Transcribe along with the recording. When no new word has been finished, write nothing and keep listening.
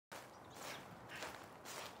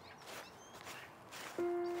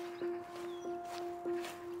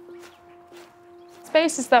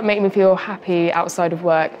Spaces that make me feel happy outside of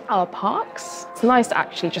work are parks. It's nice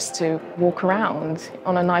actually just to walk around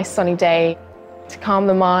on a nice sunny day, to calm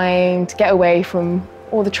the mind, to get away from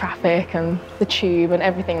all the traffic and the tube and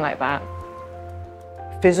everything like that.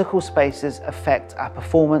 Physical spaces affect our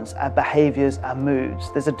performance, our behaviours, our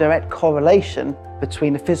moods. There's a direct correlation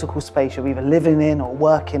between the physical space you're either living in or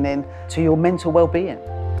working in to your mental well-being.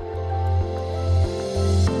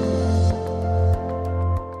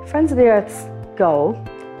 Friends of the Earth's goal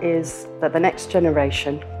is that the next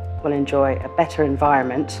generation will enjoy a better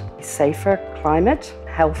environment, a safer climate,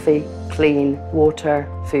 healthy, clean water,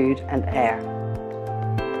 food and air.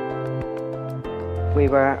 We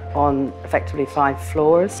were on effectively 5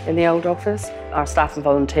 floors in the old office. Our staff and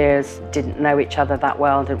volunteers didn't know each other that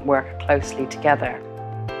well, didn't work closely together.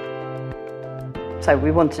 So we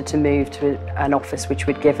wanted to move to an office which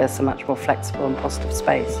would give us a much more flexible and positive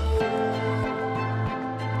space.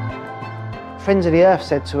 Friends of the Earth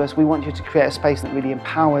said to us, we want you to create a space that really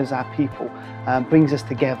empowers our people, brings us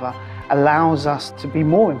together, allows us to be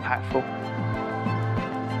more impactful.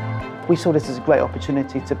 We saw this as a great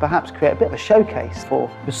opportunity to perhaps create a bit of a showcase for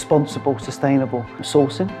responsible, sustainable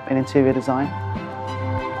sourcing in interior design.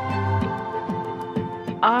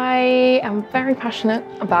 I am very passionate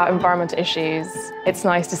about environmental issues. It's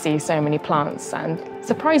nice to see so many plants and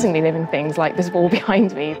surprisingly living things like this wall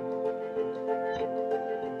behind me.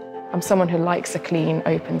 I'm someone who likes a clean,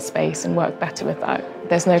 open space and work better with that.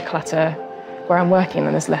 There's no clutter where I'm working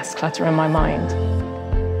and there's less clutter in my mind.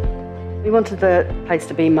 We wanted the place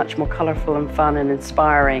to be much more colourful and fun and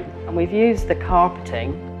inspiring, and we've used the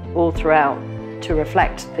carpeting all throughout to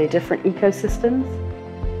reflect the different ecosystems.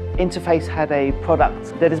 Interface had a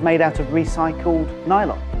product that is made out of recycled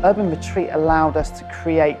nylon. Urban Retreat allowed us to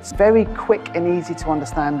create very quick and easy to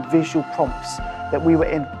understand visual prompts that we were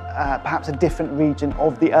in perhaps a different region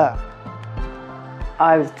of the Earth.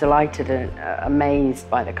 I was delighted and amazed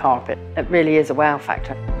by the carpet. It really is a wow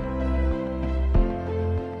factor.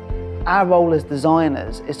 Our role as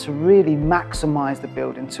designers is to really maximise the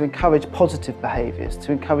building, to encourage positive behaviours,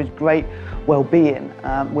 to encourage great well-being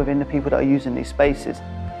within the people that are using these spaces.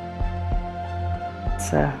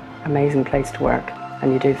 It's an amazing place to work,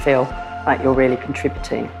 and you do feel like you're really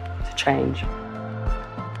contributing to change.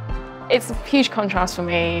 It's a huge contrast for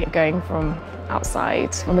me going from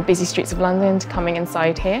outside on the busy streets of London to coming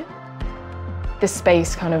inside here. This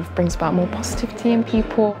space kind of brings about more positivity in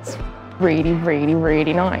people. It's really, really,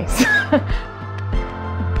 really nice.